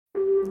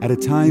At a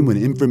time when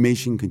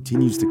information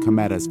continues to come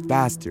at us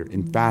faster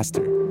and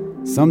faster,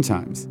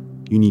 sometimes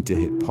you need to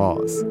hit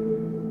pause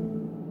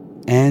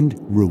and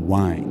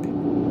rewind.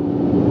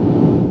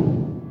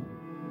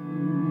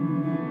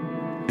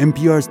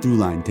 NPR's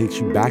Throughline takes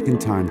you back in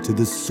time to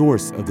the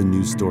source of the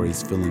news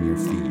stories filling your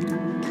feed.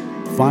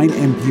 Find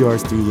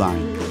NPR's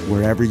Throughline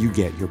wherever you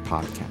get your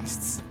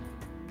podcasts.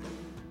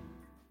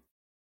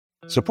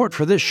 Support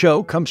for this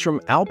show comes from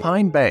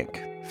Alpine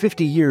Bank.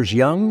 50 years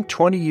young,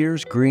 20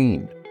 years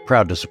green.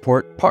 Proud to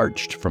support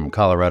Parched from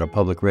Colorado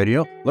Public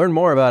Radio. Learn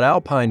more about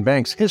Alpine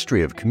Bank's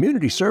history of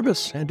community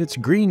service and its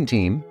green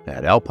team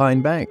at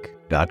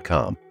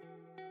alpinebank.com.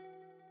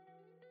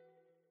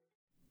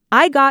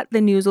 I got the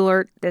news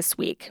alert this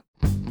week.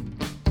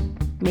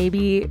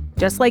 Maybe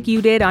just like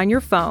you did on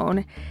your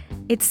phone,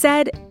 it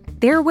said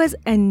there was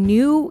a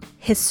new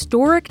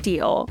historic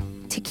deal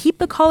to keep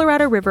the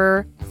Colorado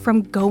River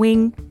from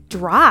going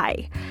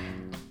dry.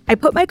 I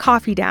put my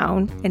coffee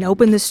down and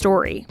opened the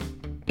story.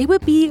 It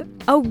would be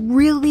a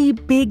really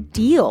big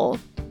deal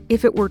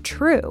if it were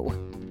true.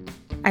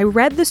 I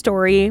read the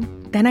story,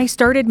 then I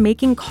started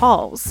making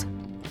calls.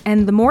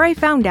 And the more I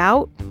found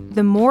out,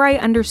 the more I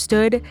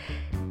understood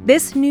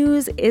this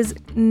news is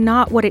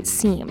not what it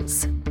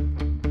seems.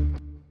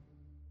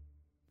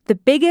 The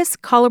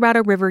biggest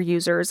Colorado River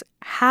users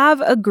have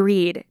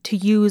agreed to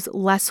use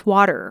less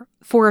water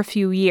for a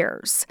few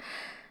years.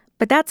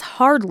 But that's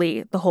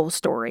hardly the whole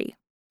story.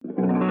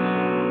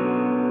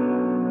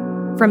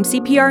 From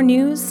CPR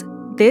News,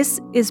 this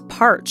is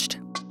Parched,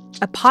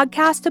 a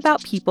podcast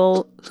about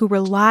people who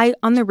rely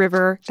on the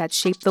river that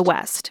shaped the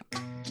West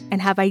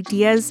and have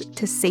ideas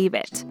to save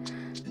it.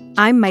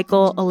 I'm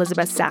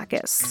Elizabeth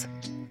Sakas.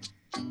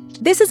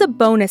 This is a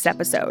bonus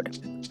episode.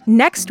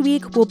 Next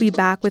week, we'll be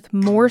back with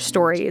more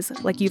stories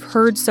like you've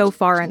heard so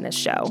far in this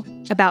show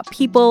about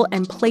people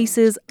and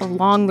places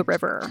along the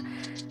river.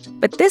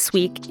 But this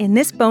week, in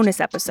this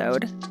bonus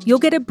episode, you'll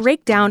get a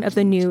breakdown of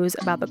the news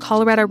about the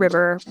Colorado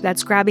River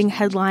that's grabbing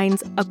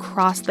headlines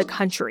across the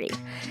country.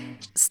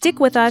 Stick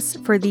with us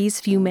for these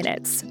few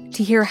minutes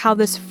to hear how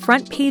this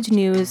front page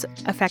news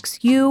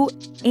affects you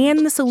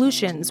and the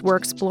solutions we're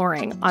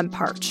exploring on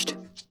Parched.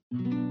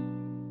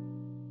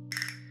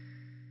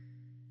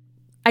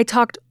 I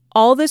talked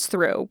all this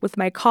through with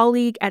my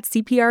colleague at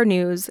CPR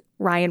News,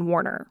 Ryan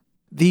Warner.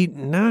 The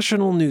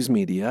national news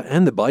media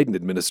and the Biden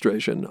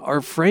administration are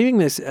framing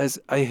this as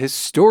a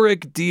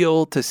historic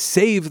deal to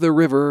save the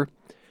river.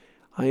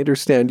 I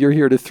understand you're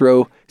here to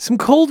throw some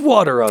cold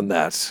water on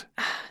that.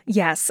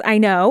 Yes, I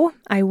know.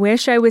 I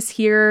wish I was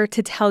here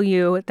to tell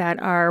you that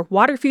our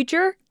water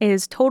future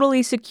is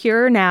totally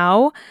secure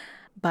now,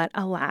 but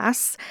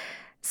alas.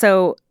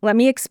 So let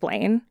me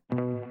explain.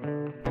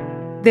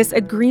 This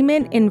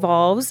agreement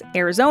involves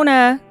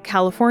Arizona,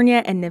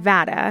 California, and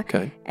Nevada.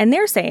 Okay. And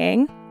they're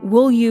saying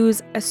we'll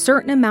use a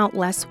certain amount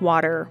less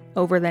water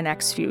over the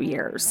next few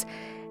years.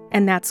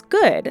 And that's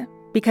good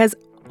because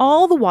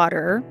all the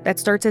water that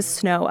starts as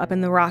snow up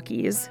in the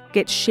Rockies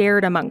gets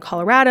shared among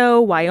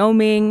Colorado,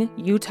 Wyoming,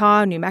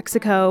 Utah, New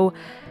Mexico,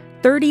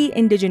 30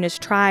 indigenous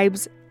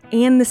tribes,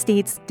 and the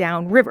states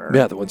downriver.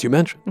 Yeah, the ones you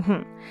mentioned.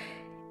 Mm-hmm.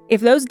 If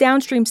those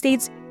downstream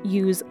states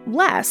use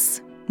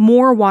less,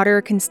 more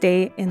water can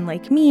stay in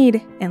Lake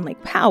Mead and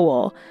Lake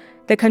Powell,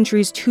 the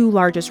country's two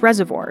largest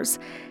reservoirs.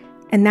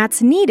 And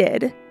that's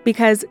needed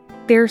because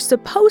they're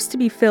supposed to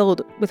be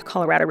filled with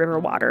Colorado River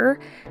water,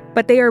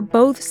 but they are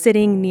both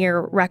sitting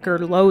near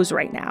record lows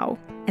right now.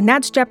 And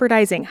that's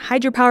jeopardizing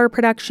hydropower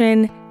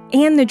production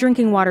and the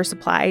drinking water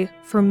supply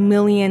for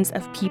millions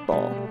of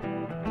people.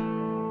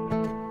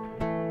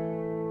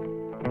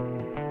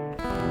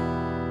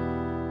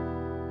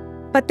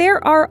 But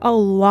there are a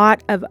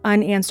lot of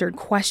unanswered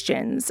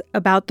questions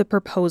about the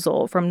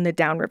proposal from the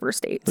downriver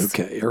states.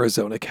 Okay,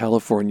 Arizona,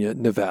 California,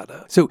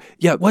 Nevada. So,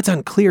 yeah, what's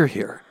unclear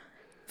here?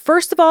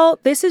 First of all,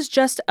 this is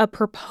just a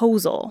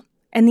proposal.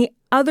 And the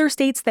other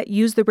states that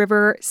use the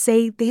river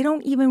say they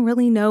don't even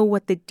really know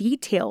what the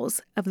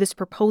details of this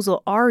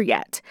proposal are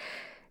yet.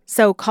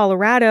 So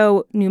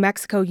Colorado, New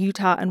Mexico,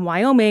 Utah, and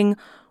Wyoming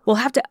will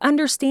have to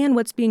understand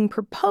what's being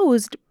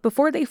proposed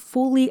before they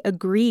fully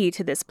agree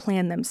to this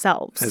plan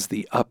themselves. As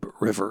the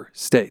upriver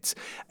states.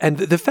 And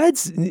the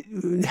feds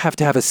have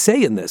to have a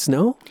say in this,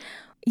 no?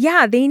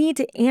 Yeah, they need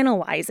to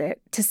analyze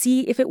it to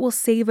see if it will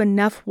save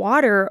enough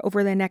water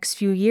over the next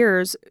few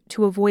years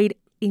to avoid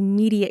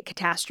immediate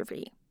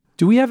catastrophe.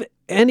 Do we have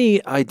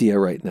any idea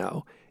right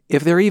now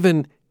if they're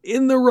even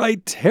in the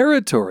right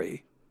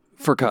territory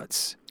for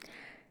cuts?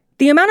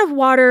 The amount of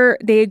water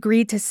they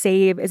agreed to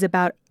save is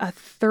about a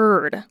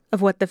third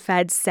of what the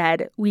feds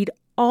said we'd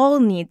all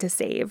need to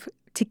save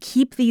to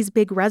keep these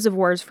big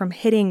reservoirs from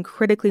hitting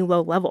critically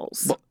low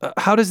levels. Well,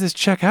 how does this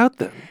check out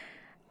then?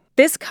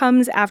 This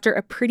comes after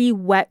a pretty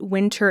wet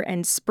winter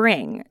and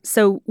spring,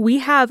 so we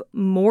have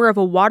more of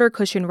a water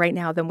cushion right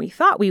now than we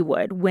thought we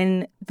would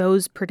when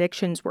those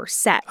predictions were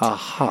set.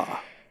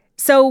 Aha.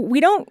 So we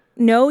don't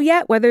know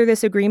yet whether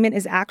this agreement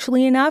is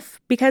actually enough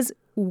because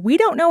we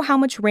don't know how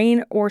much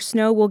rain or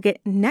snow we'll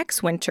get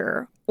next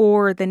winter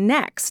or the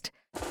next.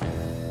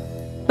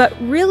 But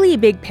really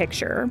big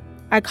picture,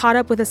 I caught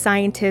up with a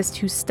scientist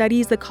who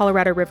studies the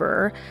Colorado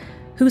River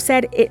who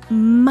said it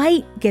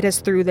might get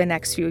us through the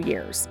next few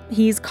years.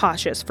 He's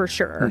cautious for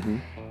sure. Mm-hmm.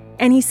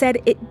 And he said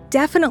it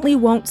definitely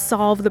won't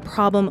solve the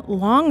problem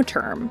long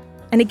term.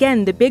 And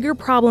again, the bigger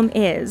problem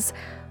is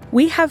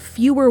we have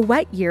fewer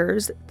wet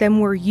years than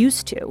we're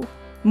used to,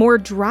 more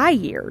dry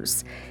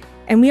years.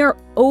 And we are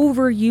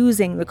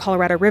overusing the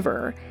Colorado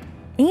River.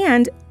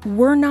 And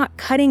we're not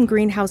cutting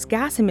greenhouse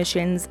gas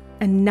emissions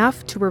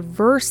enough to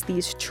reverse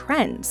these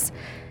trends.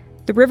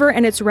 The river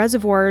and its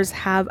reservoirs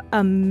have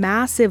a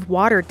massive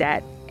water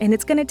debt, and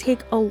it's going to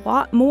take a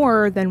lot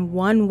more than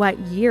one wet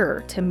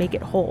year to make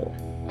it whole.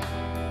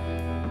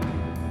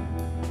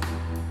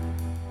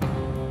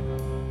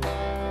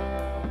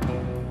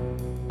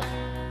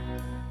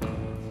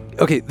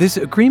 Okay, this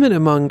agreement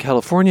among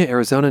California,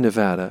 Arizona,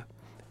 Nevada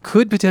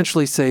could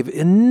potentially save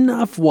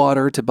enough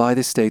water to buy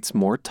the states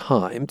more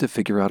time to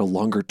figure out a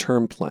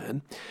longer-term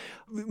plan.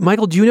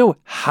 Michael, do you know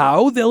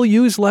how they'll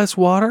use less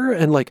water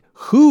and,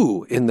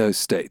 who in those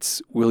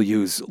states will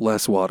use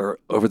less water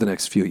over the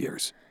next few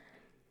years?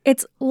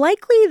 It's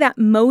likely that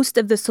most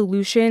of the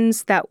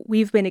solutions that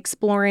we've been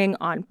exploring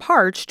on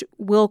Parched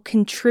will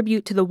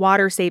contribute to the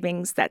water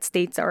savings that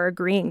states are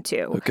agreeing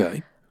to.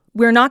 Okay.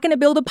 We're not going to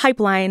build a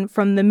pipeline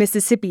from the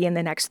Mississippi in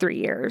the next 3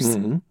 years.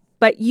 Mm-hmm.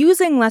 But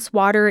using less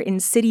water in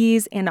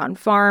cities and on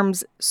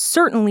farms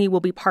certainly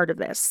will be part of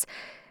this.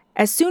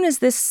 As soon as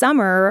this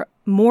summer,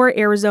 more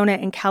Arizona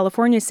and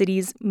California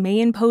cities may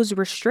impose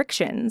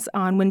restrictions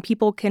on when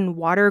people can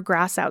water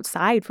grass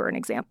outside, for an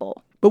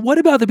example. But what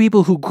about the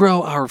people who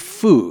grow our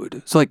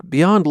food? So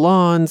beyond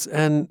lawns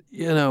and,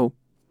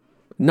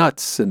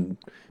 nuts and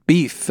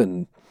beef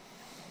and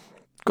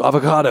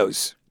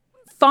avocados.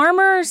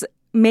 Farmers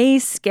may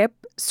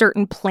skip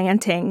certain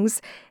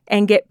plantings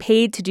and get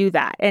paid to do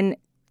that. And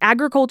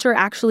agriculture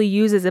actually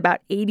uses about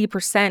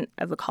 80%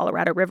 of the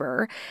Colorado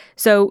River.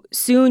 So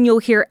soon you'll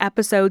hear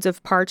episodes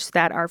of Parched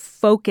that are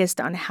focused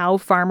on how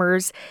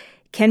farmers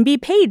can be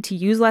paid to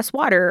use less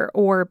water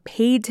or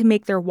paid to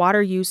make their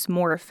water use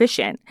more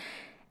efficient.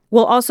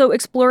 We'll also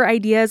explore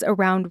ideas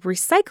around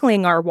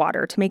recycling our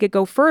water to make it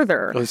go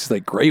further. Oh, this is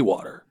like gray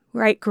water.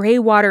 Right, gray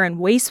water and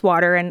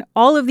wastewater. And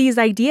all of these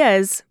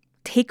ideas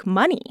take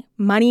money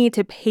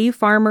to pay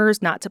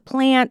farmers not to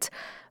plant,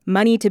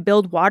 money to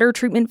build water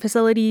treatment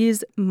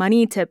facilities,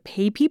 money to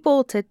pay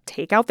people to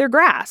take out their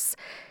grass.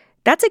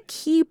 That's a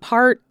key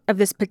part of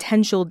this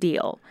potential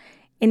deal.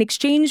 In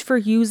exchange for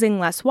using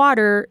less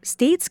water,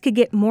 states could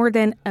get more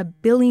than $1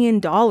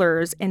 billion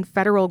in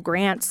federal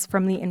grants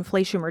from the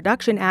Inflation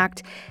Reduction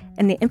Act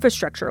and the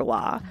infrastructure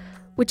law,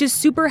 which is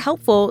super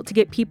helpful to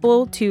get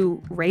people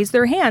to raise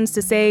their hands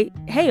to say,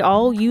 hey,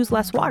 I'll use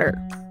less water.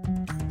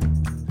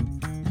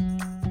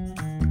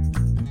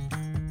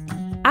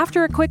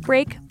 After a quick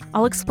break,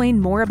 I'll explain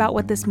more about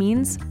what this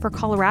means for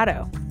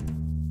Colorado.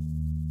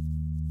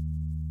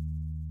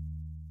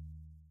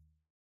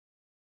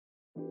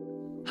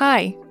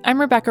 Hi,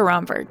 I'm Rebekah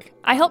Romberg.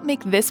 I help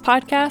make this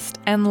podcast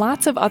and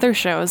lots of other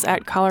shows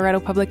at Colorado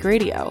Public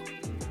Radio.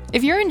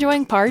 If you're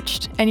enjoying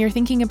Parched and you're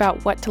thinking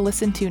about what to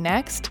listen to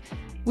next,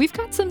 we've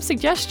got some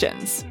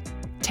suggestions.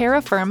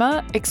 Terra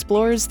Firma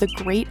explores the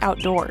great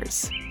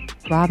outdoors.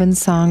 Robin's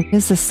song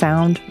is a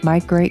sound my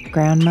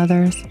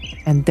great-grandmothers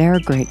and their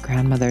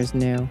great-grandmothers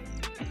knew.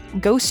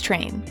 Ghost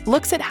Train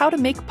looks at how to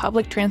make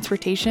public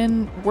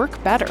transportation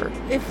work better.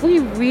 If we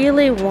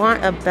really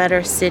want a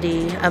better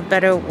city, a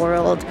better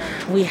world,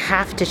 we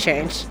have to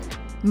change.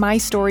 My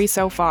Story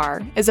So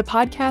Far is a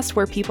podcast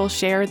where people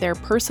share their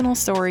personal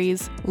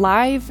stories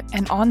live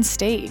and on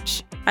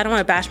stage. I don't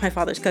want to bash my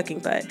father's cooking,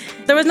 but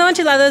there was no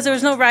enchiladas, there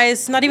was no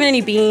rice, not even any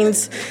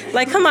beans.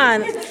 Come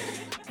on.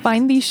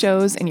 Find these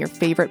shows in your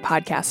favorite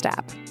podcast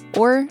app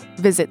or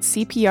visit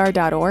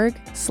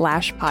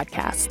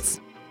cpr.org/podcasts.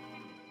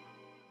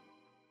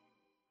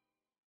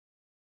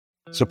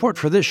 Support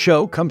for this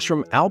show comes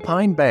from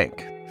Alpine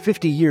Bank,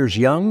 50 years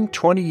young,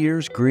 20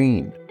 years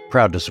green.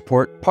 Proud to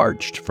support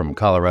Parched from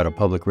Colorado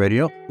Public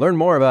Radio. Learn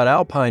more about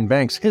Alpine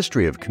Bank's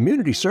history of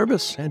community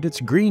service and its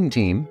green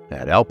team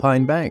at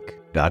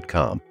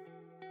alpinebank.com.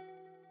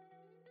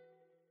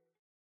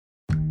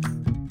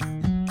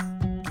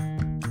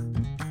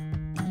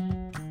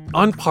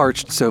 On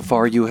Parched so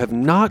far, you have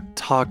not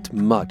talked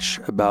much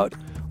about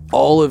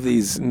all of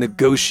these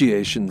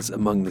negotiations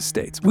among the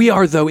states. We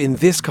are, though, in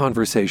this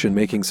conversation,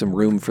 making some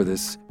room for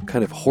this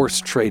kind of horse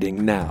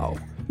trading now.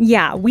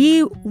 Yeah,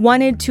 we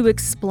wanted to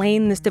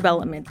explain this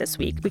development this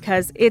week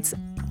because it's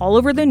all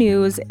over the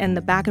news, and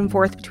the back and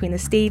forth between the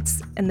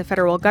states and the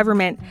federal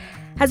government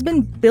has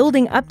been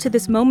building up to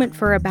this moment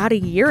for about a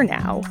year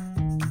now.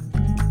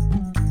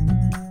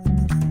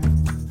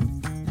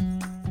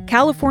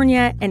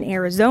 California and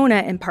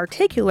Arizona in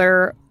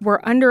particular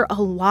were under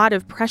a lot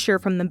of pressure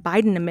from the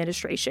Biden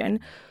administration,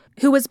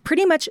 who was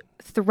pretty much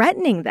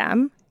threatening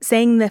them,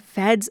 saying the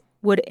feds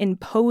would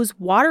impose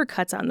water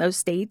cuts on those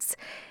states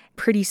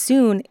pretty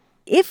soon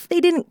if they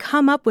didn't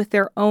come up with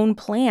their own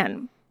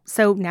plan.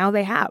 So now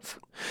they have.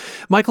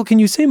 Michael, can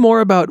you say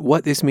more about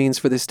what this means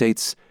for the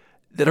states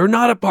that are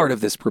not a part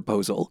of this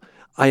proposal.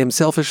 I am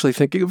selfishly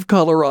thinking of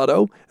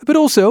Colorado, but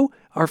also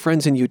our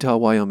friends in Utah,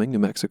 Wyoming, New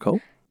Mexico.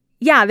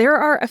 Yeah, there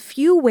are a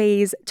few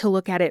ways to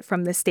look at it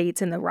from the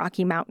states in the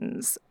Rocky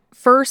Mountains.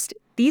 First,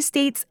 these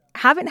states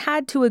haven't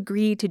had to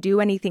agree to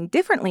do anything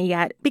differently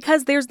yet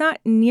because there's not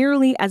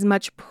nearly as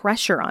much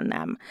pressure on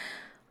them.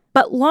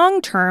 But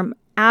long term,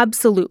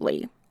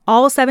 absolutely.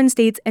 All 7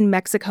 states and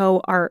Mexico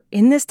are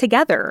in this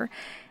together.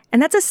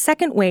 And that's a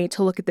second way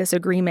to look at this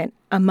agreement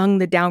among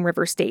the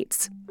downriver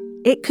states.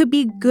 It could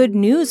be good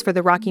news for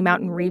the Rocky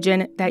Mountain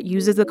region that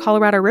uses the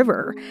Colorado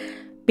River.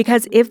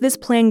 Because if this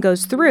plan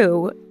goes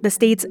through, the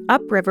states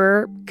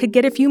upriver could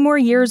get a few more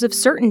years of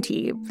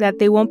certainty that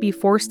they won't be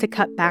forced to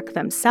cut back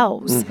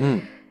themselves.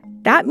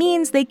 That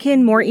means they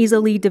can more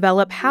easily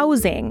develop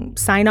housing,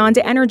 sign on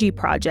to energy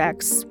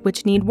projects,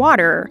 which need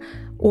water,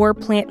 or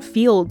plant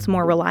fields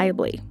more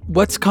reliably.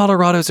 What's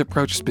Colorado's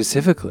approach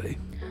specifically?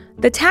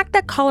 The tack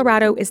that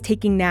Colorado is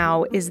taking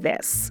now is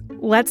this.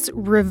 Let's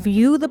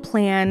review the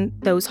plan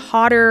those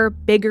hotter,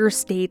 bigger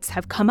states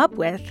have come up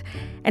with,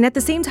 and at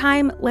the same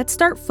time, let's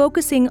start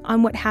focusing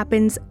on what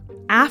happens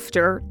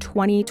after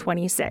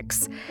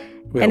 2026.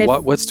 Wait,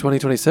 what's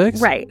 2026?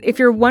 Right. If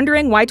you're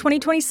wondering why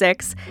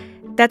 2026,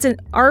 that's an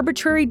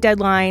arbitrary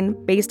deadline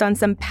based on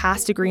some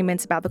past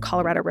agreements about the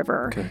Colorado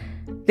River. Okay.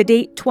 The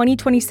date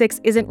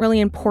 2026 isn't really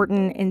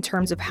important in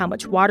terms of how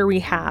much water we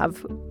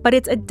have, but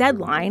it's a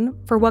deadline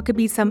for what could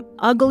be some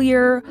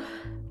uglier,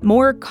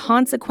 more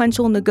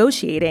consequential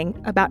negotiating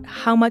about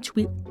how much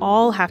we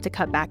all have to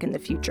cut back in the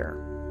future.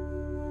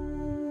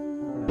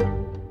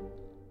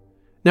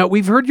 Now,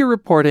 we've heard your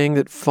reporting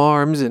that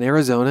farms in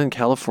Arizona and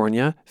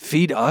California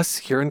feed us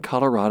here in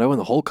Colorado and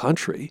the whole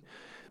country.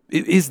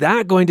 Is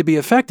that going to be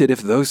affected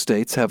if those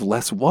states have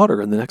less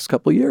water in the next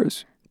couple of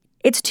years?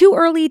 It's too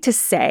early to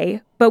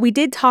say, but we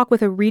did talk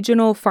with a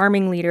regional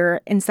farming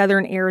leader in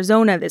southern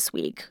Arizona this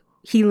week.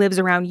 He lives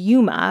around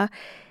Yuma,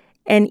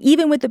 and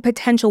even with the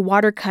potential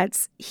water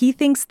cuts, he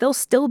thinks they'll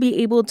still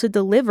be able to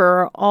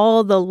deliver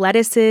all the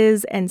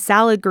lettuces and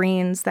salad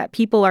greens that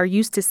people are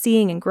used to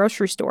seeing in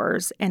grocery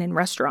stores and in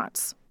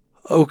restaurants.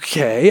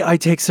 Okay, I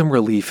take some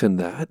relief in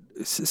that.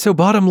 So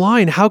bottom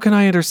line, how can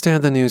I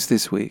understand the news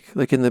this week?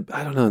 Like in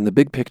the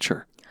big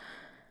picture?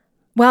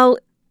 Well,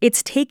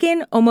 it's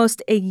taken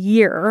almost a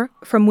year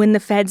from when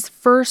the feds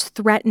first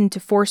threatened to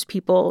force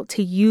people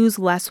to use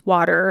less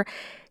water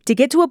to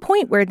get to a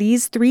point where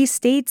these 3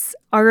 states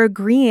are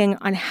agreeing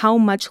on how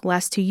much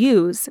less to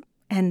use.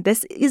 And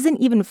this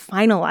isn't even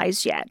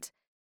finalized yet.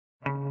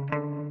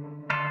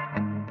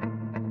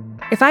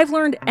 If I've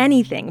learned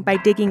anything by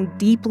digging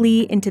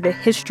deeply into the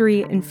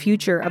history and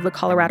future of the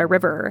Colorado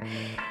River,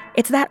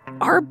 it's that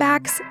our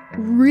backs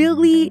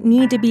really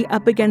need to be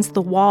up against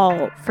the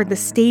wall for the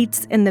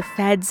states and the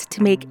feds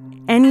to make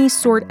any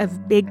sort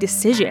of big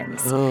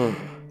decisions.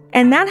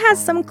 And that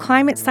has some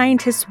climate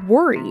scientists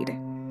worried.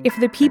 If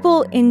the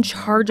people in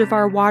charge of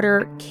our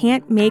water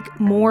can't make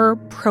more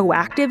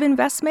proactive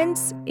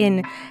investments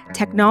in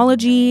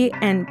technology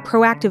and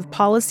proactive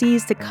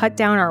policies to cut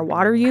down our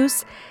water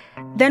use,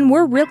 then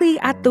we're really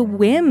at the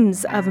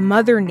whims of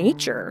Mother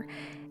Nature.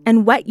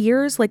 And wet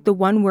years like the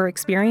one we're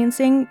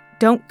experiencing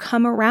don't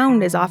come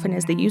around as often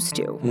as they used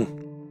to.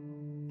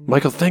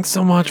 Michael, thanks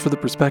so much for the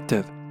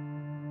perspective.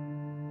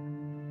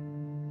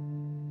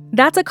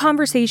 That's a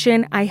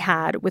conversation I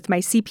had with my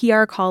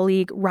CPR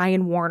colleague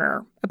Ryan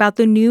Warner about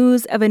the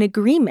news of an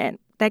agreement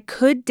that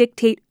could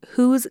dictate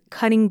who's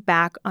cutting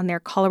back on their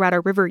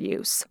Colorado River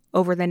use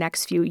over the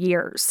next few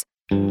years.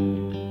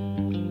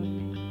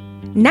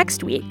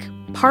 Next week,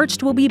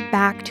 Parched will be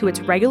back to its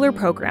regular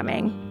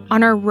programming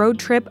on our road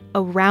trip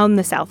around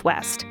the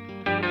Southwest.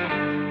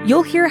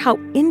 You'll hear how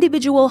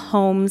individual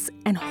homes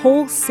and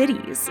whole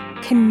cities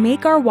can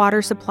make our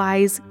water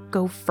supplies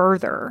go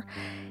further.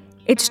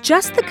 It's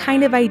just the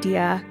kind of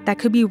idea that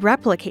could be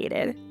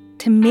replicated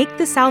to make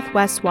the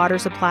Southwest water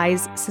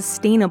supplies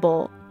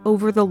sustainable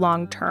over the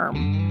long term.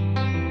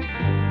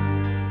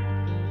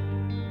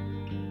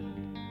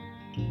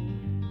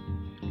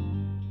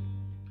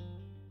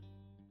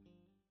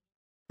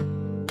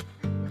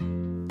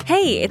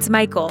 Hey, it's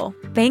Michael.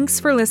 Thanks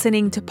for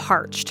listening to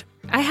Parched.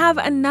 I have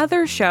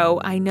another show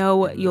I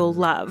know you'll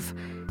love.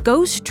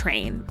 Ghost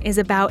Train is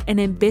about an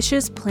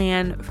ambitious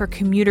plan for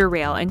commuter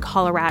rail in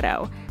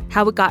Colorado,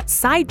 how it got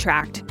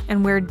sidetracked,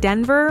 and where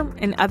Denver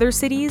and other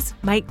cities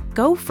might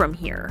go from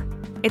here.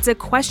 It's a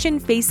question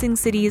facing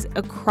cities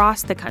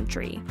across the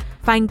country.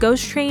 Find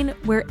Ghost Train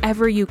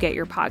wherever you get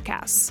your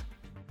podcasts.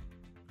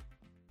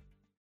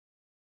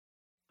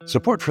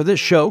 Support for this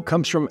show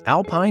comes from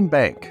Alpine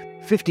Bank.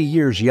 50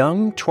 years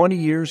young, 20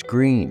 years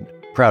green.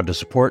 Proud to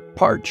support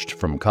Parched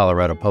from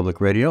Colorado Public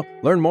Radio.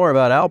 Learn more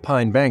about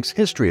Alpine Bank's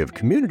history of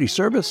community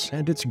service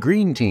and its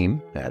green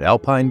team at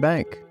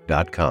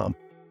alpinebank.com.